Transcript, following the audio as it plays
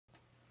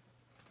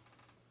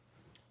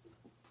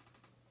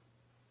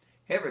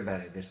Hey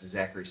everybody, this is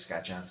Zachary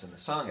Scot, the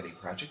Song a Day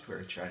Project, where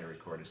I try to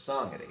record a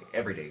song a day,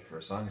 every day for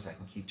as long as I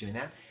can keep doing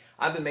that.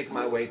 I've been making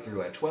my way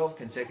through 12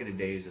 consecutive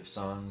days of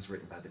songs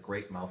written by the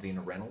great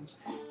Malvina Reynolds.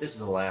 This is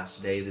the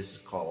last day. This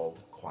is called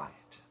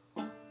Quiet.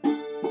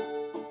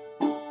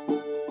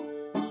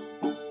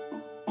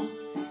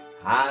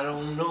 I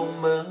don't know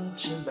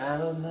much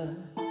about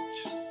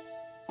much,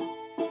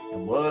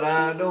 and what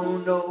I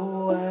don't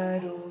know I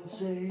don't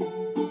say.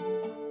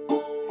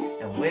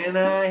 And when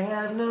I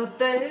have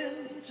nothing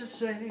to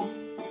say,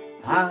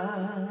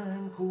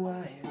 I'm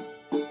quiet.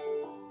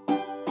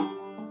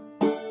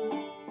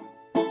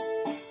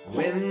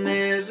 When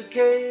there's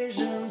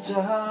occasion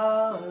to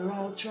holler,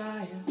 I'll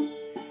try it.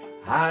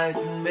 I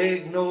can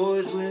make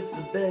noise with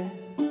the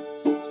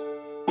best,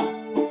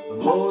 but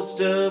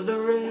most of the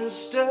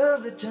rest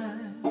of the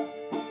time,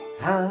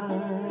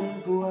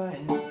 I'm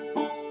quiet.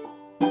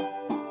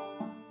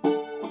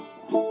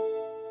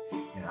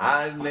 And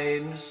I've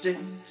made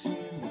mistakes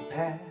in the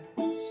past,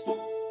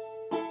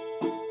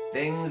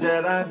 things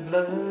that I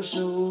blush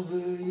over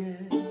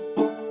yet,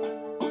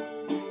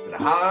 but I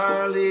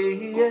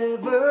hardly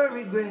ever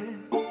regret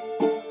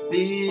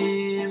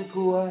being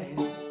quiet.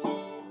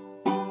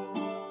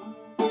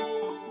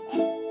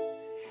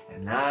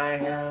 And I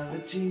have a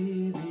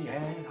TV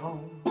at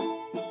home,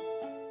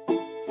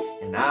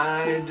 and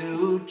I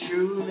do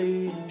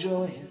truly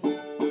enjoy it,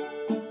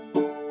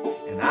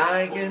 and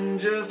I can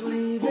just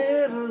leave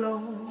it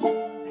alone.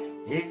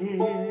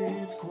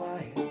 It's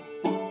quiet.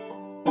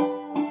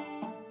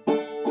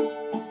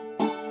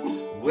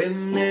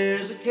 When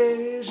there's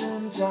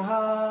occasion to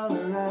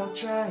holler, I'll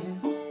try it.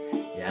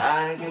 Yeah,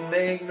 I can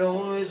make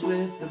noise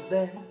with the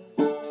best,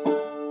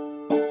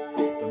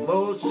 but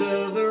most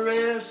of the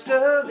rest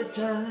of the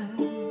time,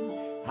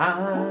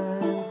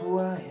 I'm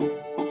quiet.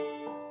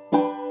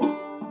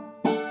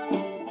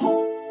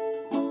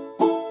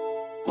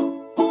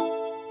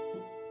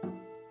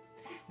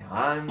 Now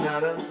I'm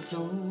not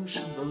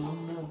unsociable,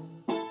 no.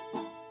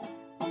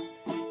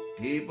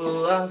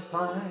 People are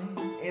fine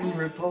in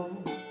repose,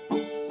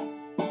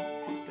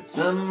 but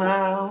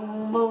somehow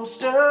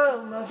most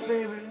of my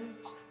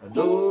favorites are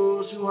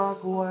those who are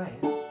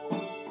quiet.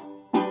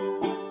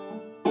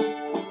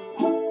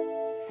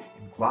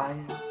 And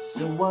quiet's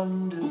a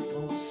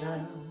wonderful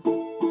sound,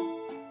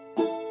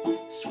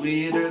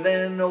 sweeter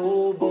than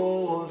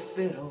oboe or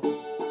fiddle.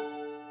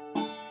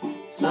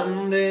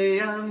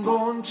 Someday I'm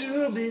going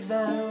to be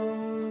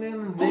found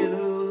in the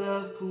middle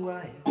of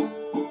quiet.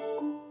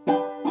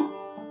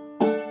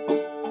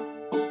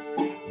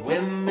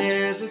 When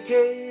there's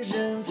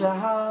occasion to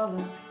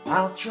holler,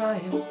 I'll try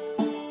it.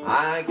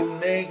 I can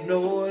make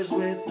noise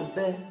with the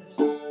best,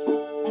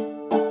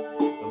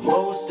 but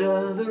most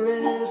of the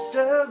rest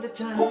of the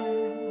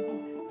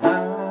time,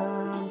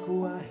 I'm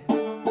quiet.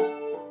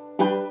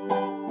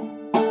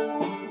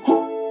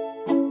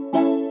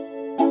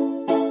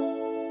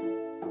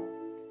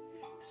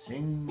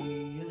 Sing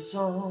me a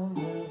song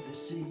of the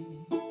sea,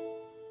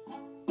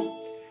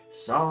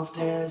 soft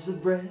as the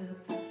breath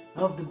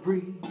of the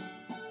breeze.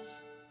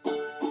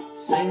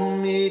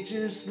 Sing me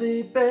to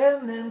sleep,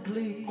 and then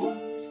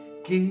please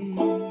keep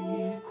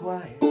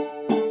quiet.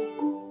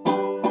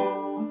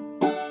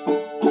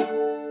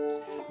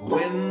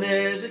 When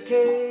there's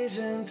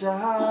occasion to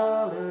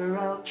holler,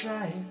 I'll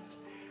try it.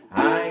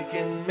 I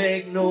can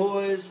make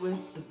noise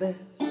with the best,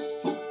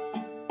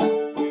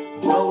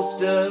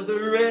 most of the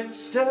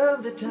rest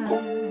of the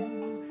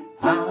time,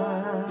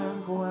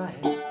 I'm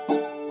quiet.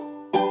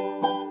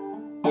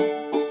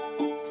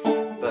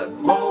 But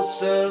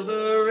most of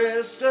the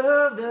rest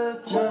of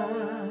the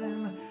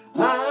time,